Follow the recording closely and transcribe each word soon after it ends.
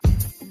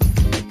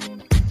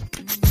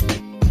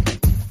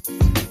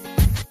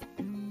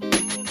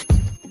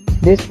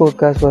This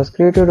podcast was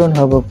created on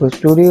Hubhopper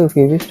Studio. If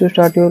you wish to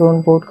start your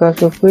own podcast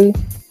for free,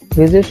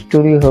 visit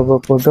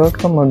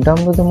studiohubhopper.com or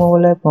download the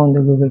mobile app on the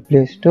Google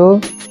Play Store.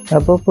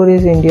 Hubhopper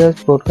is India's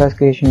podcast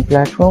creation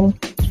platform.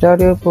 Start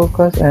your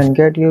podcast and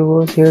get your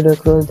voice heard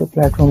across the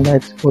platform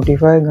like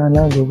Spotify,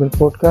 Gaana, Google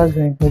Podcasts,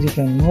 Rank Music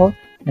and more.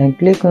 And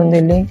click on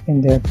the link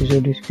in the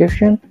episode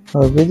description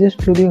or visit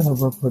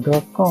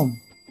studiohubhopper.com.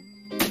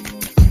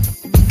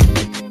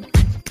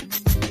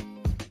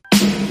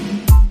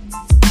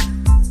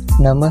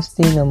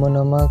 Namaste, Namo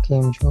Nama,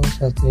 Kem Cho,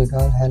 Sat Sri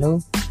Akal. Hello,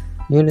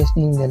 you're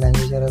listening the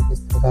language of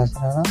Prakash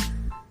Rana,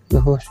 your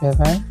host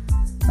Stefan.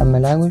 I'm a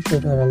language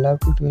tutor. I love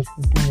to teach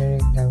 15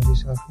 unique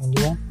languages of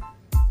India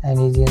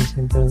and easy and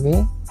simple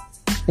way.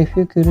 If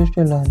you're curious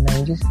to learn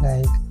languages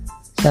like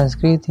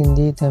Sanskrit,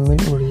 Hindi, Tamil,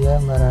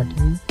 Odia,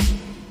 Marathi,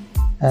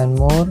 and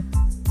more,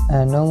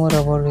 and know more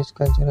about rich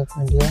culture of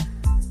India,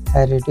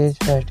 heritage,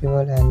 festival,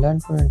 and learn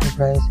for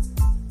enterprise,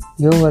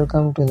 you're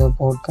welcome to the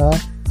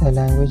podcast, The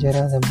Language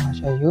Era, the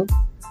Bhasha Yug.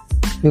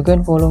 You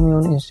can follow me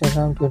on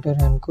Instagram, Twitter,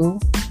 and co.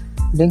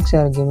 Links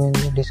are given in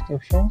the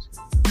descriptions.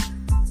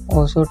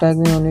 Also tag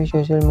me on your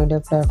social media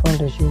platform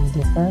to share with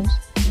your friends.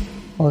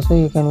 Also,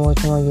 you can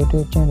watch my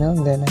YouTube channel,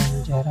 The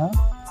Language Era.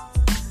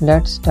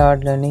 Let's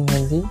start learning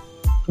Hindi.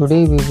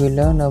 Today we will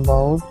learn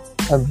about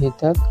Abhi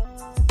Tak,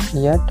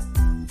 Yet.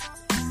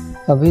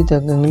 अभी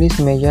तक English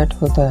में yet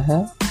होता है.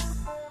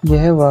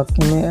 यह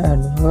वाक्य में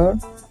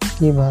adverb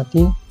की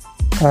भांति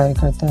कार्य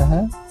करता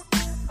है.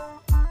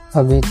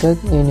 अभी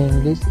तक in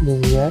English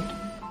is yet.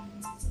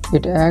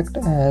 It acts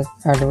as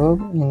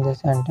adverb in the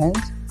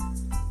sentence.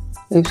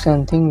 If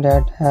something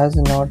that has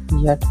not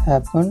yet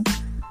happened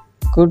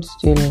could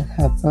still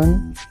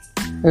happen,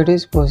 it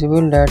is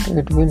possible that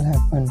it will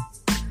happen.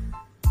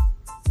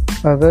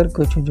 अगर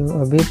कुछ जो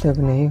अभी तक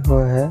नहीं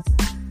हुआ है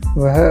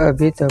वह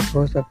अभी तक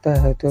हो सकता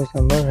है तो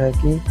संभव है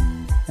कि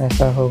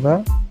ऐसा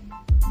होगा.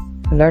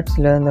 Let's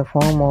learn the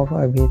form of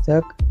अभी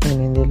तक in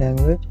Hindi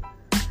language.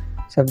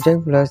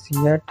 Subject plus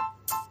yet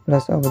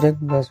plus object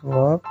plus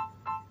verb.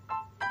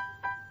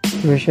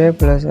 विषय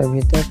plus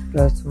अभी तक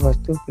plus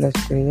वस्तु plus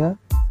क्रिया.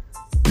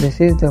 This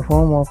is the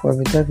form of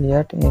अभी तक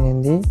yet in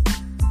Hindi.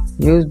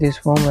 Use this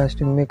form as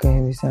to make a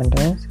Hindi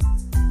sentence.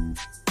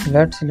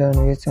 Let's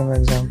learn with some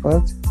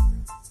examples.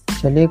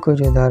 चलिए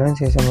कुछ उदाहरण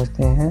से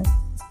समझते हैं.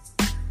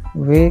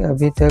 वे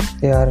अभी तक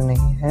तैयार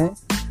नहीं हैं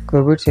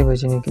कोविड से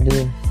बचने के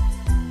लिए.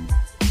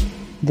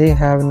 They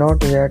have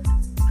not yet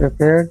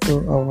prepared to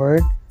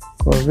avoid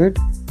COVID.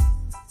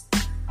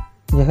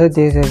 यह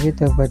देश अभी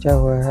तक बचा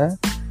हुआ है.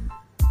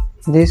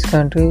 This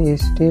country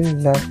is still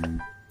left.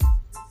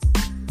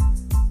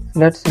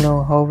 Let's know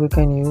how we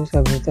can use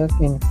अभी तक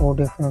in 4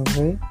 different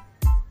ways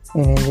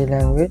in Hindi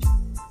language.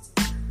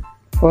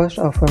 First,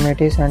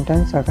 affirmative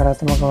sentence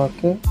सकारात्मक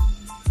वाक्य.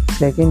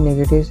 Second,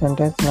 negative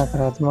sentence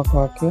नकारात्मक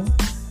वाक्य.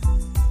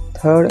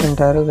 Third,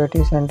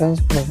 interrogative sentence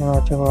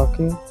प्रश्नवाचक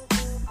वाक्य.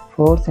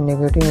 Fourth,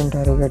 negative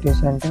interrogative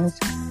sentence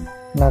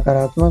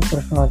नकारात्मक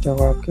प्रश्नवाचक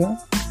वाक्य.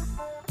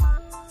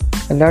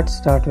 Let's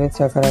start with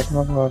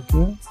सकारात्मक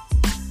वाक्य.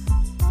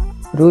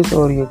 रूस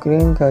और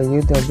यूक्रेन का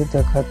युद्ध अभी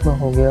तक खत्म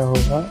हो गया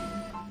होगा.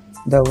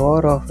 The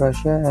war of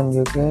Russia and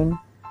Ukraine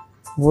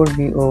would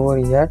be over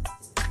yet.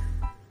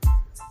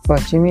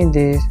 पश्चिमी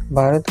देश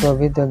भारत को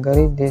अभी तक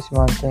गरीब देश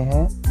मानते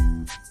हैं.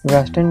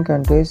 Western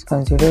countries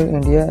consider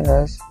India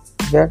as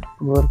yet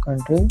poor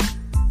country.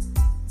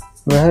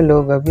 वह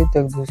लोग अभी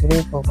तक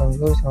दूसरे को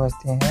कमजोर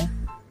समझते हैं.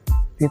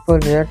 People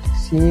yet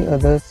see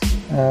others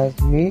as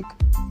weak.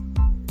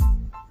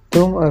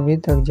 तुम अभी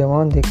तक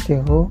जवान दिखते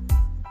हो.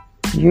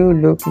 You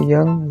look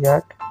young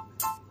yet.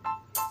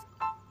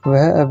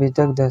 वह अभी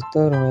तक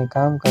दफ्तर में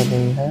काम कर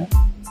रही है.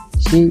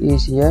 She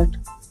is yet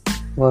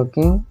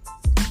working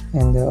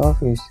in the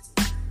office.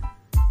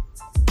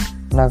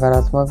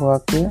 नकारात्मक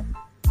वाक्य.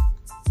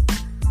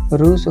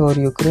 रूस और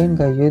यूक्रेन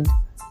का युद्ध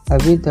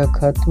अभी तक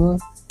खत्म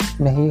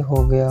नहीं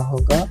हो गया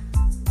होगा.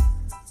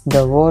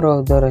 The war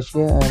of the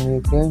Russia and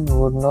Ukraine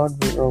would not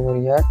be over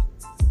yet.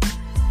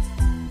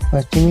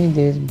 पश्चिमी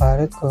देश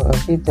भारत को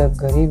अभी तक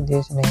गरीब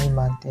देश नहीं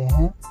मानते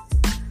हैं.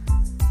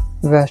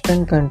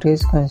 Western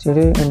countries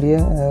consider India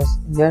as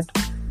yet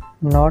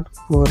not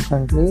poor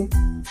country.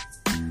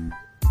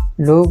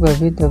 लोग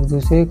अभी तक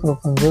दूसरे को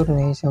कमजोर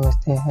नहीं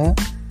समझते हैं.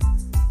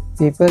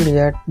 People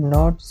yet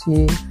not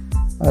see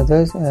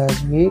others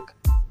as weak.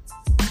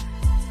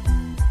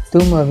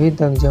 तुम अभी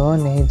तक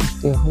जवान नहीं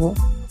दिखते हो.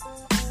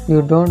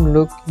 You don't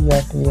look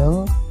yet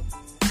young.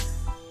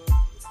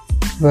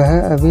 वह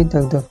अभी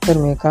तक दफ्तर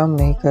में काम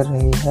नहीं कर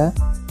रही है.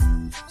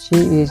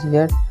 She is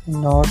yet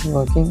not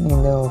working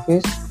in the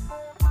office.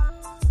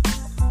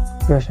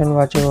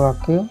 प्रश्नवाचक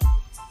वाक्य.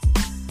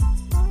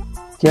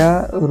 क्या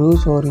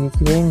रूस और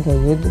यूक्रेन का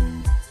युद्ध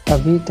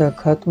अभी तक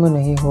खत्म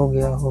नहीं हो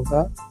गया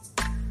होगा.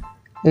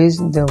 Is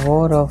the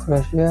war of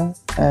Russia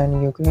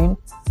and Ukraine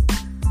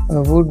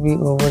would be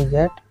over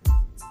yet.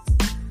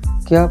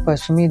 क्या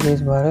पश्चिमी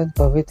देश भारत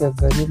को अभी तक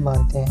गरीब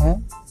मानते हैं.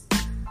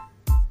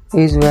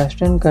 Is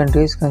Western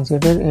countries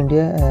consider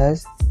India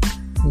as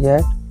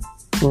yet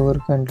poor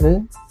country.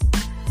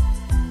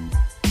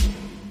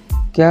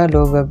 क्या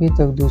लोग अभी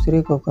तक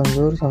दूसरे को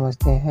कमज़ोर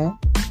समझते हैं?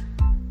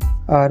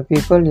 Are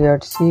people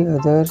yet see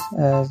others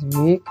as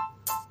weak?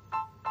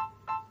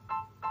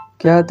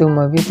 क्या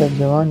तुम अभी तक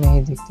जवान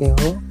नहीं दिखते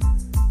हो?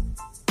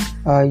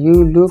 Are you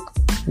look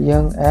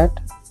young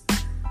at?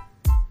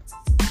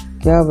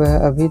 क्या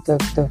वह अभी तक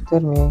दफ्तर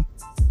में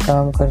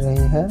काम कर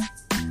रही है?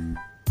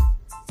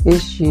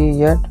 Is she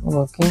yet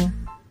working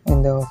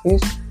in the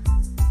office?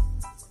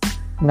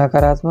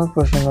 नकारात्मक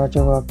प्रश्नवाचक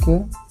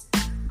वाक्य।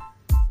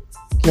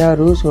 क्या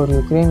रूस और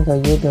यूक्रेन का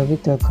युद्ध अभी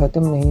तक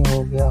खत्म नहीं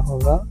हो गया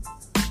होगा?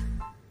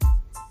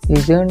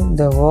 Isn't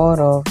the war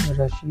of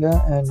Russia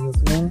and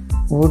Ukraine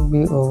would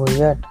be over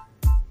yet?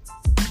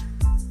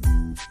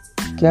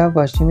 क्या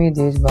पश्चिमी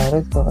देश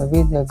भारत को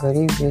अभी तक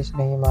गरीब देश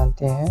नहीं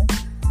मानते हैं?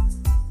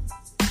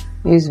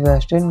 Is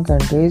Western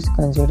countries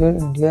consider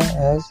India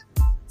as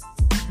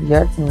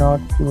yet not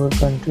poor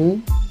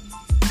country?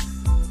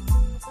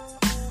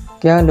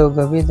 क्या लोग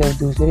अभी तक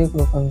दूसरे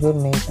को कमजोर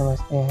नहीं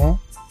समझते हैं?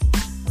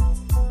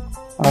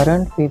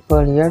 Aren't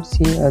people yet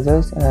see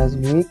others as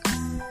weak?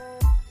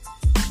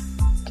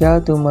 क्या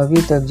तुम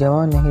अभी तक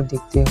जवान नहीं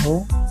दिखते हो?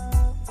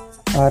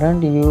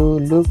 Aren't you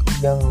look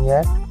young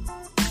yet?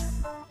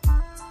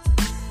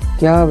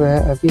 क्या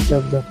वह अभी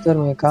तक दफ्तर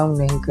में काम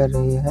नहीं कर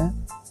रही है?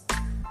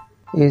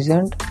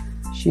 Isn't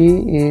she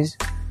is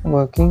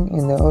working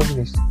in the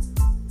office?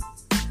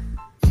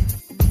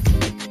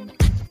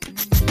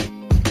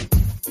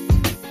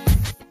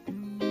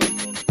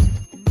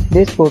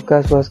 This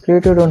podcast was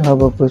created on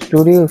Hubhopper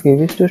Studio. If you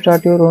wish to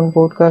start your own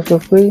podcast for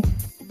free,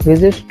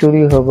 visit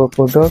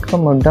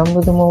studiohubhopper.com or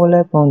download the mobile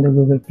app on the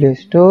Google Play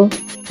Store.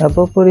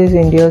 Hubhopper is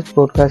India's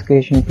podcast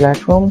creation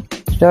platform.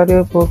 Start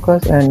your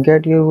podcast and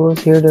get your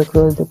voice heard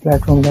across the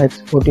platform like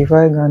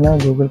Spotify, Gaana,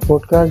 Google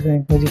Podcasts,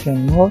 Wynk Music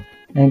and more.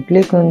 And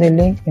click on the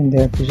link in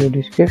the episode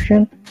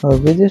description or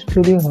visit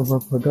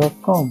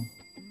studiohubhopper.com.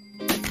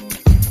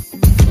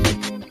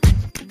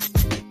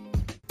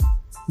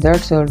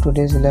 That's all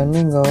today's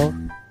learning of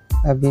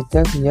Abhi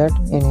Tak Yet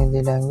in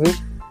Hindi language.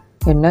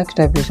 In next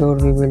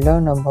episode we will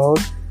learn about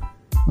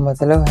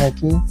Matlab Hai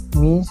Ki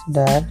means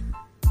that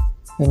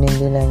in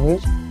Hindi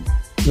language.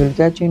 We'll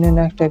catch you in the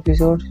next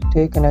episode.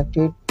 Stay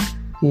connected,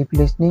 keep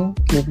listening,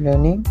 keep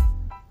learning.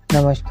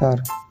 Namaskar.